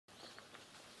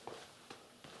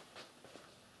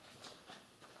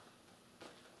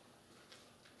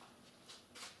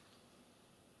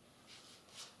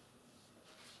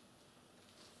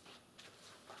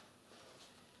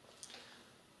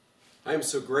I am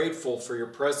so grateful for your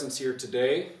presence here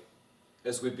today.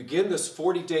 As we begin this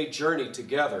 40-day journey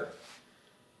together,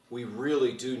 we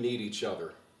really do need each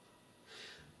other.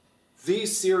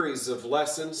 These series of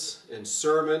lessons and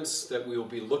sermons that we will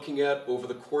be looking at over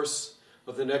the course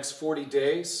of the next 40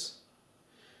 days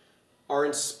are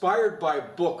inspired by a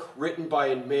book written by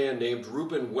a man named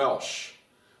Reuben Welsh,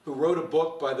 who wrote a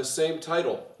book by the same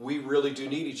title, We Really Do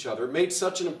Need Each Other. It made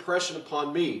such an impression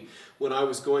upon me when I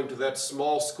was going to that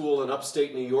small school in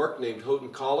upstate New York named Houghton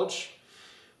College.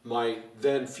 My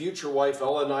then future wife,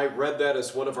 Ella, and I read that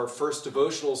as one of our first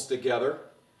devotionals together,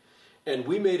 and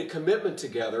we made a commitment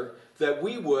together that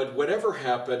we would, whatever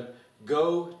happened,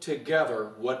 go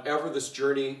together, whatever this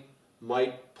journey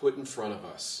might put in front of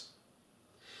us.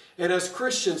 And as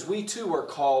Christians, we too are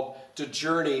called to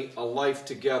journey a life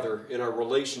together in our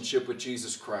relationship with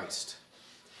Jesus Christ.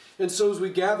 And so as we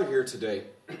gather here today,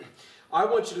 I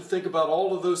want you to think about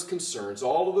all of those concerns,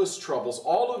 all of those troubles,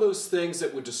 all of those things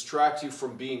that would distract you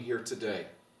from being here today.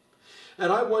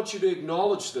 And I want you to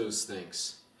acknowledge those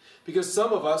things, because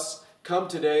some of us come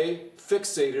today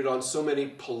fixated on so many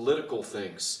political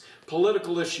things,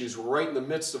 political issues. We're right in the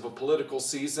midst of a political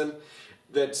season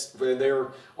that's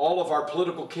where all of our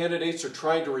political candidates are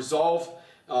trying to resolve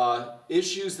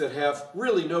issues that have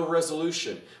really no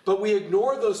resolution. But we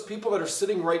ignore those people that are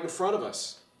sitting right in front of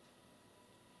us.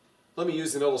 Let me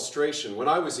use an illustration. When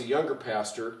I was a younger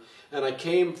pastor and I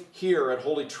came here at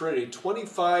Holy Trinity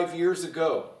 25 years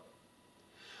ago,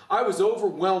 I was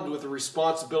overwhelmed with the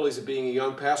responsibilities of being a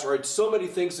young pastor. I had so many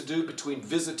things to do between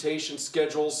visitation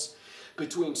schedules,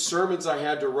 between sermons I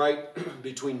had to write,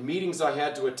 between meetings I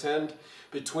had to attend,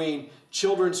 between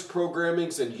children's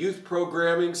programmings and youth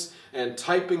programmings and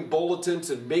typing bulletins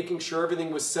and making sure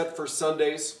everything was set for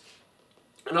Sundays.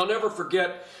 And I'll never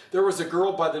forget, there was a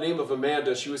girl by the name of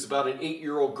Amanda. She was about an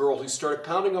 8-year-old girl who started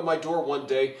pounding on my door one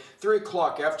day, 3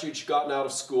 o'clock after she'd gotten out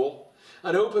of school.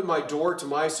 I opened my door. To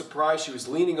my surprise, she was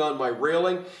leaning on my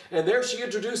railing, and there she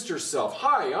introduced herself.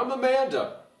 Hi, I'm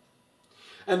Amanda.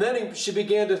 And then she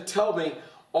began to tell me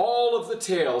all of the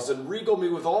tales and regale me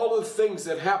with all of the things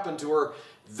that happened to her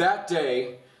that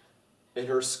day in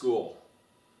her school.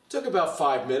 It took about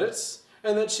 5 minutes,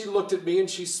 and then she looked at me and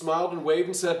she smiled and waved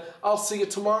and said, I'll see you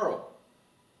tomorrow.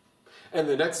 And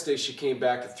the next day she came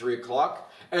back at 3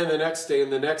 o'clock, and the next day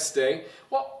and the next day.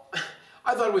 Well,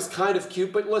 I thought it was kind of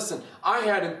cute, but listen, I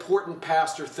had important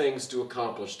pastor things to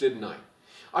accomplish, didn't I?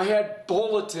 I had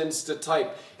bulletins to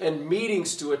type and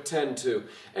meetings to attend to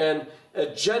and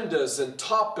agendas and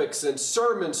topics and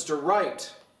sermons to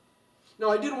write. Now,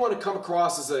 I didn't want to come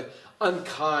across as an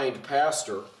unkind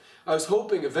pastor. I was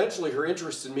hoping eventually her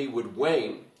interest in me would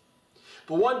wane.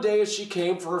 But one day as she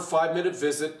came for her 5-minute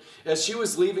visit, as she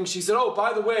was leaving, she said, oh,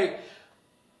 by the way,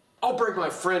 I'll bring my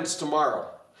friends tomorrow.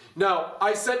 Now,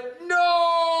 I said,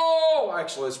 no!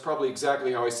 Actually, that's probably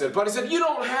exactly how I said it, but I said, you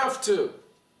don't have to.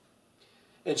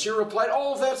 And she replied,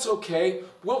 oh, that's okay.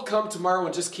 We'll come tomorrow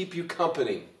and just keep you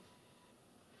company.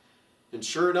 And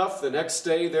sure enough, the next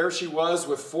day, there she was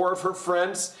with 4 of her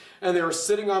friends, and they were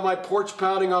sitting on my porch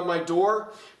pounding on my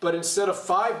door. But instead of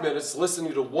 5 minutes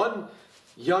listening to one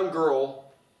young girl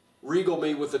regale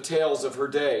me with the tales of her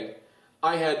day,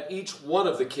 I had each one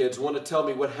of the kids want to tell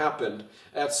me what happened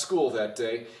at school that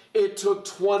day. It took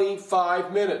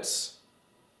 25 minutes.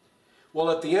 Well,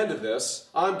 at the end of this,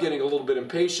 I'm getting a little bit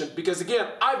impatient because, again,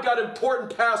 I've got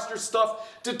important pastor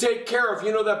stuff to take care of.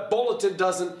 You know, that bulletin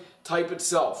doesn't type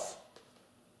itself.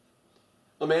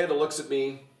 Amanda looks at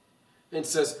me and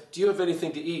says, do you have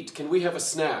anything to eat? Can we have a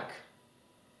snack?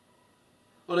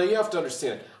 Well, now you have to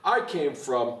understand, I came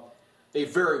from a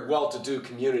very well-to-do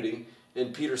community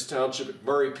in Peters Township at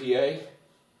Murray, PA.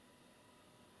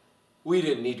 We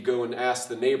didn't need to go and ask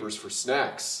the neighbors for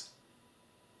snacks.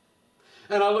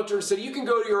 And I looked at her and said, you can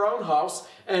go to your own house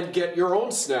and get your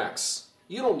own snacks.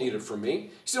 You don't need it from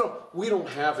me. She said, oh, we don't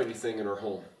have anything in our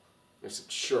home. I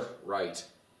said, sure, right.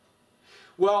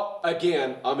 Well,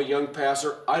 again, I'm a young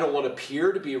pastor. I don't want to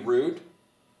appear to be rude.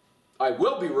 I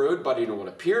will be rude, but I don't want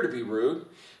to appear to be rude.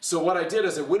 So what I did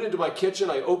is I went into my kitchen,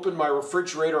 I opened my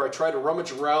refrigerator, I tried to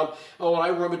rummage around. Oh, and I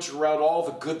rummaged around all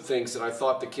the good things that I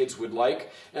thought the kids would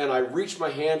like, and I reached my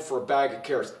hand for a bag of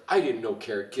carrots. I didn't know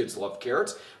kids love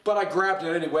carrots, but I grabbed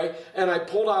it anyway, and I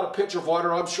pulled out a pitcher of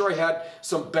water. I'm sure I had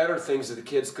some better things that the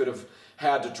kids could have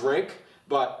had to drink,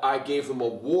 but I gave them a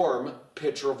warm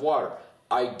pitcher of water.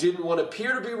 I didn't want to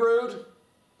appear to be rude,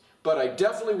 but I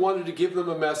definitely wanted to give them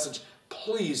a message.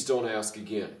 Please don't ask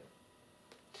again.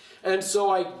 And so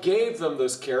I gave them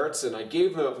those carrots, and I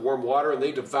gave them warm water, and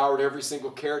they devoured every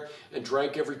single carrot and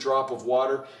drank every drop of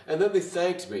water, and then they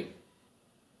thanked me.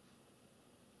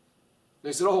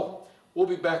 They said, oh, We'll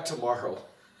be back tomorrow.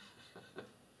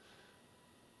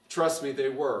 Trust me, they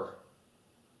were.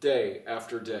 Day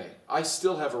after day. I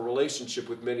still have a relationship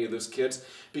with many of those kids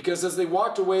because as they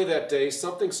walked away that day,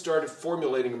 something started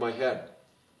formulating in my head.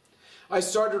 I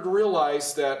started to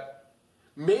realize that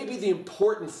maybe the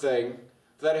important thing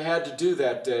that I had to do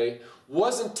that day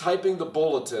wasn't typing the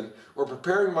bulletin or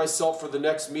preparing myself for the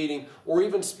next meeting or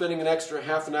even spending an extra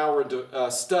half an hour into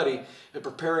study and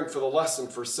preparing for the lesson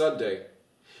for Sunday.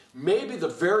 Maybe the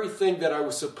very thing that I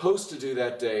was supposed to do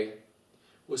that day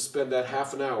was spend that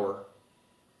half an hour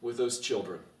with those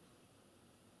children.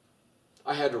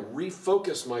 I had to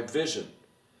refocus my vision,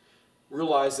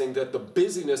 realizing that the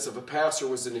busyness of a pastor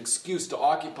was an excuse to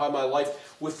occupy my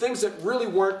life with things that really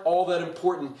weren't all that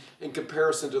important in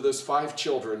comparison to those 5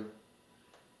 children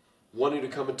wanting to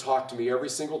come and talk to me every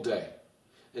single day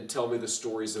and tell me the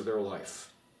stories of their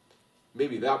life.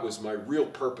 Maybe that was my real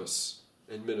purpose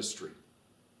in ministry.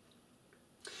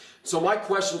 So my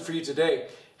question for you today,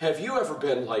 have you ever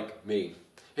been like me?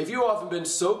 Have you often been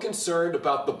so concerned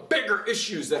about the bigger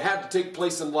issues that had to take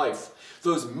place in life,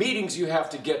 those meetings you have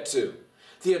to get to,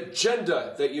 the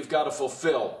agenda that you've got to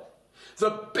fulfill,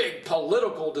 the big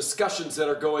political discussions that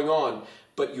are going on,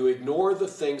 but you ignore the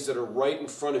things that are right in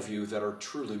front of you that are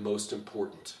truly most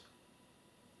important?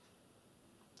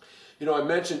 You know, I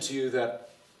mentioned to you that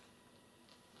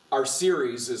our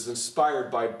series is inspired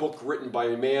by a book written by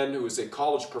a man who was a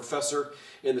college professor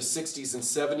in the 60s and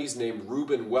 70s named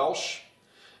Reuben Welsh.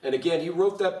 And again, he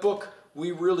wrote that book, We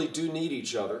Really Do Need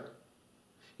Each Other.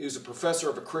 He was a professor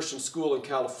of a Christian school in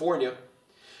California.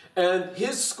 And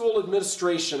his school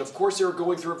administration, of course, they were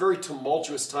going through a very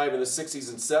tumultuous time in the 60s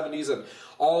and 70s and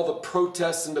all the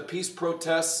protests and the peace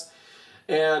protests.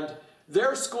 And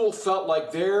their school felt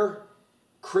like their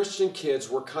Christian kids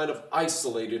were kind of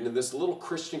isolated in this little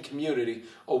Christian community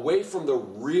away from the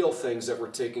real things that were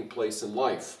taking place in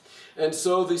life. And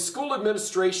so the school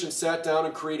administration sat down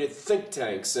and created think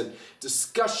tanks and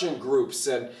discussion groups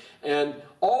and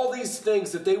all these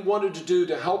things that they wanted to do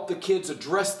to help the kids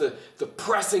address the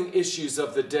pressing issues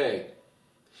of the day.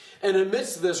 And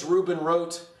amidst this, Reuben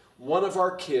wrote, one of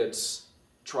our kids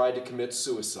tried to commit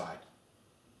suicide.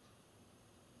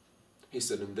 He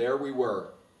said, and there we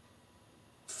were,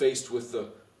 faced with the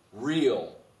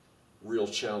real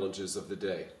challenges of the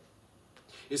day.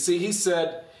 You see, he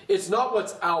said, it's not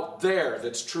what's out there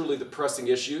that's truly the pressing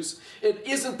issues. It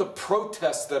isn't the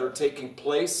protests that are taking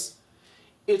place.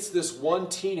 It's this one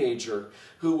teenager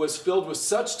who was filled with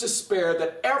such despair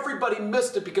that everybody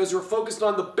missed it because they were focused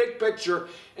on the big picture,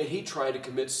 and he tried to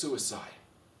commit suicide.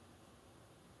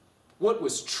 What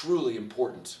was truly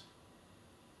important?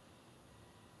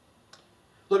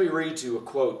 Let me read to you a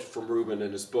quote from Reuben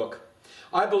in his book.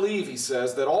 I believe, he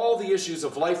says, that all the issues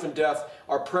of life and death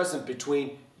are present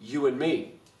between you and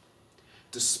me.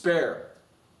 Despair,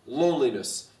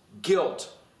 loneliness,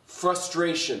 guilt,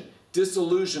 frustration,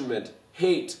 disillusionment,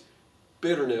 hate,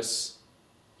 bitterness,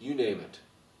 you name it.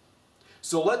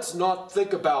 So let's not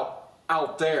think about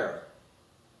out there.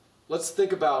 Let's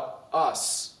think about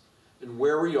us and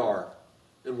where we are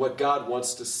and what God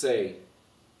wants to say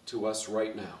to us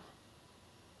right now.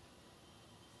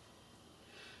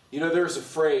 You know, there's a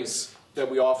phrase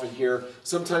that we often hear.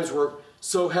 Sometimes we're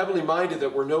so heavenly minded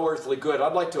that we're no earthly good.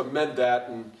 I'd like to amend that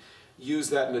and use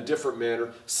that in a different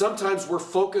manner. Sometimes we're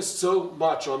focused so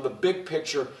much on the big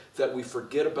picture that we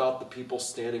forget about the people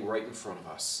standing right in front of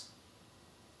us.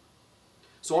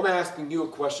 So I'm asking you a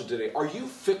question today. Are you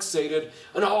fixated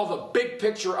on all the big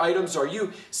picture items? Are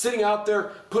you sitting out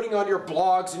there putting on your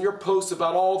blogs and your posts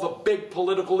about all the big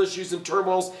political issues and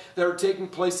turmoils that are taking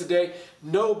place today?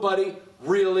 Nobody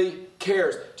really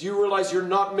cares. Do you realize you're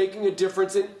not making a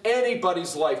difference in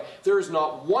anybody's life? There is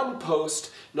not one post,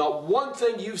 not one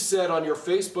thing you've said on your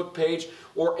Facebook page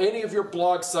or any of your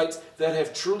blog sites that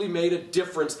have truly made a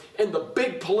difference in the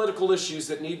big political issues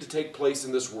that need to take place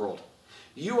in this world.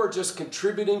 You are just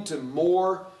contributing to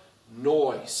more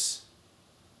noise.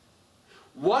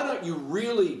 Why don't you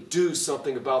really do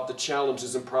something about the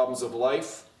challenges and problems of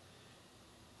life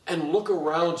and look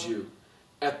around you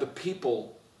at the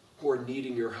people who are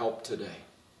needing your help today?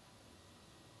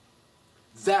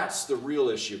 That's the real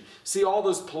issue. See, all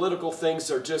those political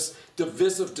things are just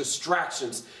divisive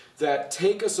distractions that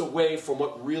take us away from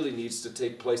what really needs to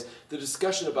take place, the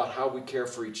discussion about how we care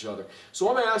for each other. So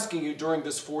I'm asking you during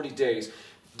this 40 days,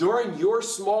 during your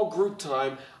small group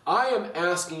time, I am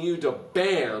asking you to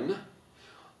ban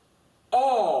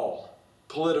all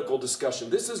political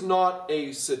discussion. This is not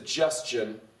a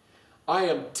suggestion. I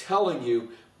am telling you,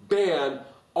 ban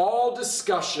all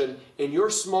discussion in your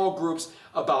small groups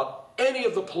about any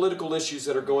of the political issues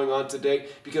that are going on today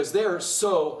because they are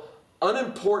so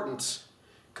unimportant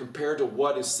compared to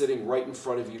what is sitting right in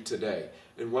front of you today.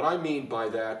 And what I mean by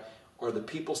that are the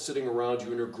people sitting around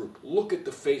you in your group. Look at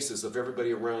the faces of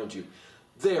everybody around you.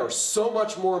 They are so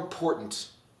much more important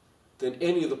than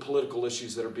any of the political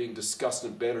issues that are being discussed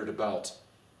and bantered about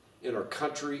in our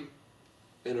country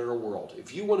and in our world.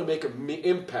 If you want to make an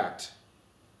impact,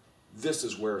 this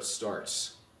is where it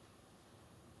starts.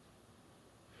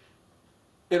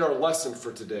 In our lesson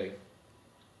for today,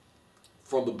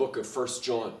 from the book of 1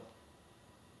 John,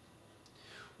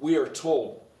 we are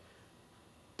told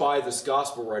by this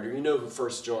gospel writer, you know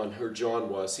who John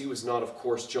was. He was not, of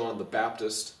course, John the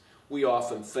Baptist. We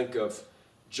often think of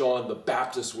John the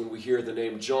Baptist when we hear the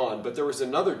name John, but there was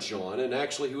another John, and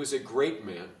actually he was a great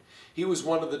man. He was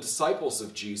one of the disciples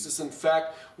of Jesus. In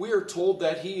fact, we are told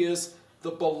that he is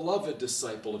the beloved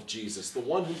disciple of Jesus, the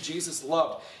one whom Jesus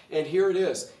loved. And here it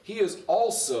is. He is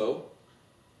also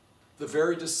the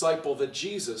very disciple that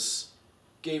Jesus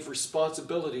gave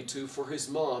responsibility to for his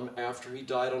mom after he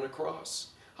died on a cross.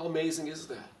 How amazing is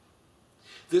that?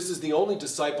 This is the only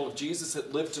disciple of Jesus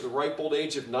that lived to the ripe old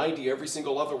age of 90. Every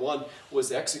single other one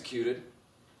was executed.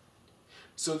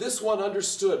 So this one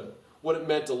understood what it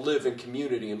meant to live in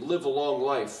community and live a long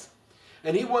life.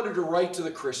 And he wanted to write to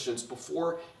the Christians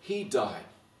before he died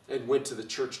and went to the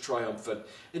church triumphant.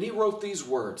 And he wrote these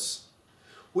words: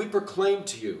 "We proclaim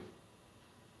to you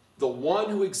the one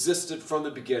who existed from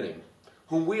the beginning,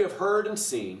 whom we have heard and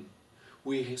seen.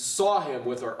 We saw him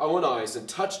with our own eyes and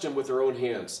touched him with our own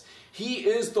hands. He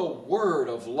is the word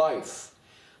of life.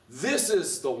 This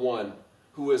is the one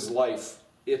who is life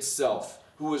itself,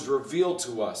 who is revealed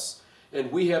to us,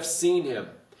 and we have seen him.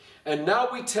 And now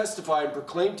we testify and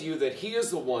proclaim to you that he is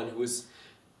the one who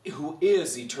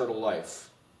is eternal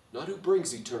life." Not who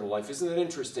brings eternal life. Isn't that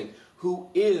interesting? Who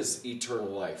is eternal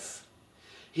life.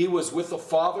 He was with the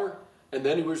Father, and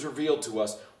then he was revealed to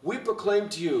us. We proclaim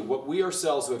to you what we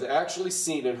ourselves have actually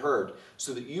seen and heard,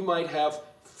 so that you might have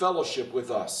fellowship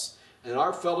with us. And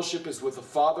our fellowship is with the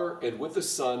Father and with the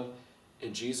Son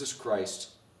and Jesus Christ.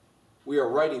 We are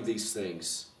writing these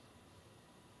things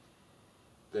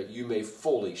that you may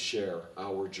fully share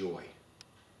our joy.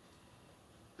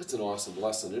 That's an awesome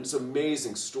lesson. It's an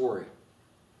amazing story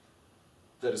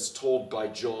that is told by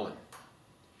John.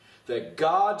 That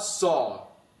God saw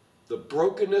the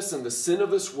brokenness and the sin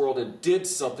of this world and did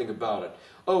something about it.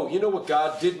 Oh, you know what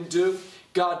God didn't do?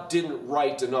 God didn't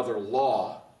write another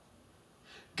law.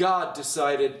 God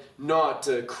decided not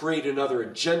to create another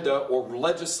agenda or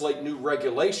legislate new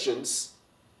regulations.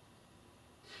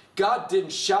 God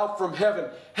didn't shout from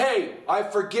heaven, "Hey, I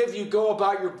forgive you, go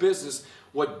about your business."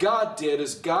 What God did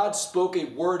is God spoke a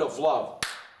word of love,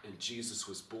 and Jesus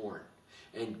was born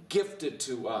and gifted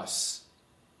to us,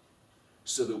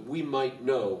 so that we might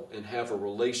know and have a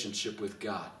relationship with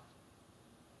God.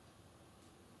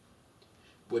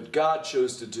 What God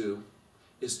chose to do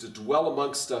is to dwell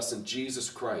amongst us in Jesus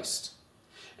Christ.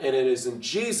 And it is in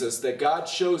Jesus that God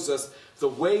shows us the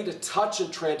way to touch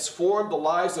and transform the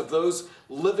lives of those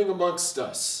living amongst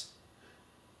us.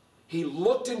 He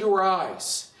looked into our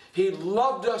eyes. He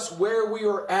loved us where we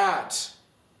were at.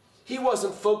 He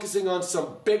wasn't focusing on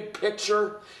some big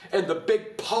picture and the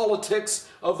big politics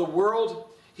of the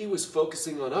world. He was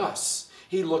focusing on us.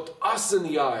 He looked us in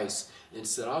the eyes and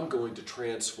said, "I'm going to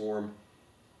transform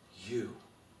you."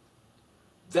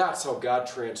 That's how God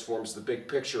transforms the big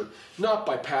picture, not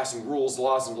by passing rules,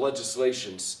 laws, and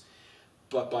legislations,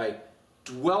 but by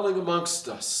dwelling amongst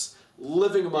us,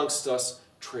 living amongst us,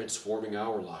 transforming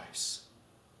our lives.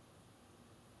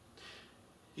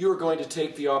 You are going to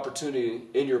take the opportunity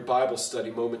in your Bible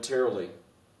study momentarily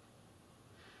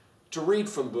to read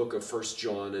from the book of 1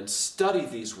 John and study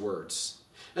these words.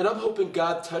 And I'm hoping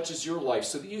God touches your life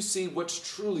so that you see what's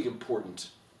truly important.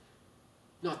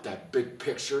 Not that big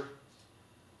picture.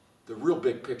 The real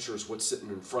big picture is what's sitting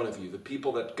in front of you, the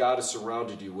people that God has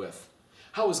surrounded you with.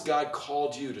 How has God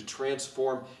called you to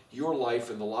transform your life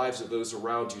and the lives of those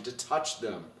around you, to touch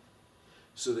them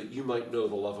so that you might know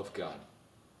the love of God?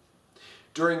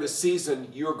 During the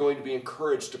season, you are going to be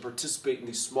encouraged to participate in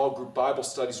these small group Bible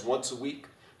studies once a week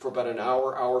for about an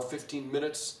hour, 15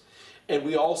 minutes. And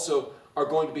we also are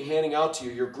going to be handing out to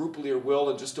you, your group leader will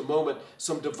in just a moment,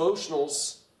 some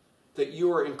devotionals that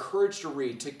you are encouraged to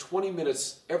read. Take 20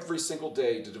 minutes every single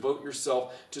day to devote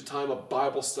yourself to time of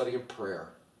Bible study and prayer.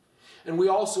 And we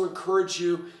also encourage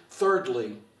you,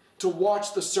 thirdly, to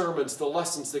watch the sermons, the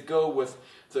lessons that go with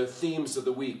the themes of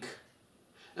the week.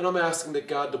 And I'm asking that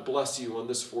God to bless you on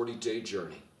this 40-day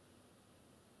journey.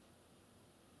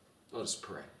 Let us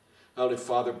pray. Heavenly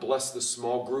Father, bless this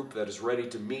small group that is ready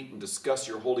to meet and discuss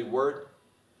your holy word.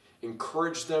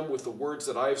 Encourage them with the words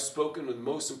that I have spoken, and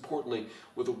most importantly,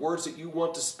 with the words that you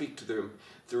want to speak to them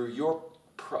through your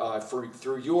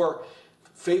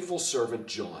faithful servant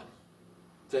John,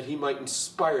 that he might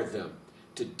inspire them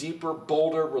to deeper,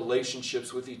 bolder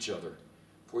relationships with each other.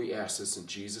 For we ask this in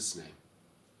Jesus' name.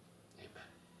 Amen.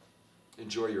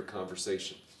 Enjoy your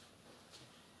conversation.